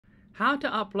How to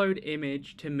upload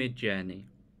image to Midjourney.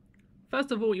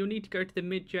 First of all, you'll need to go to the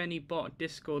Midjourney bot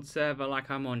Discord server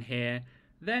like I'm on here.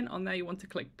 Then on there you want to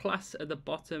click plus at the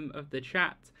bottom of the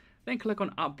chat. Then click on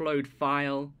upload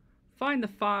file. Find the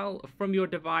file from your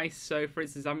device. So for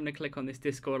instance, I'm going to click on this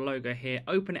Discord logo here,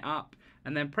 open it up,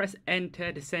 and then press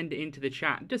enter to send it into the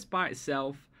chat just by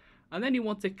itself. And then you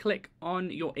want to click on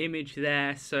your image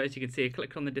there. So as you can see, I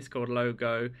clicked on the Discord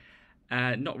logo.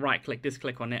 Not right click, just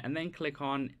click on it, and then click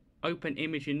on open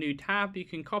image in new tab. You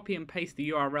can copy and paste the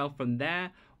URL from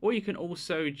there, or you can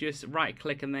also just right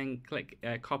click and then click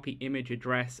copy image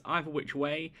address. Either which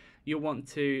way, you want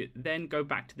to then go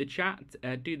back to the chat,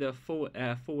 do the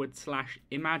forward slash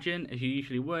imagine as you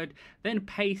usually would, then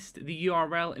paste the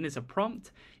URL in as a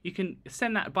prompt. You can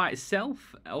send that by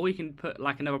itself, or you can put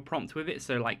like another prompt with it.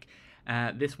 So like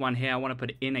this one here, I want to put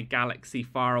it in a galaxy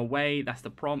far away. That's the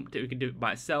prompt. We can do it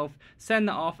by itself. Send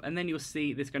that off, and then you'll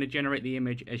see this going to generate the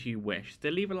image as you wish. So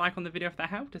leave a like on the video if that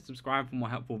helped, and subscribe for more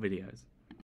helpful videos.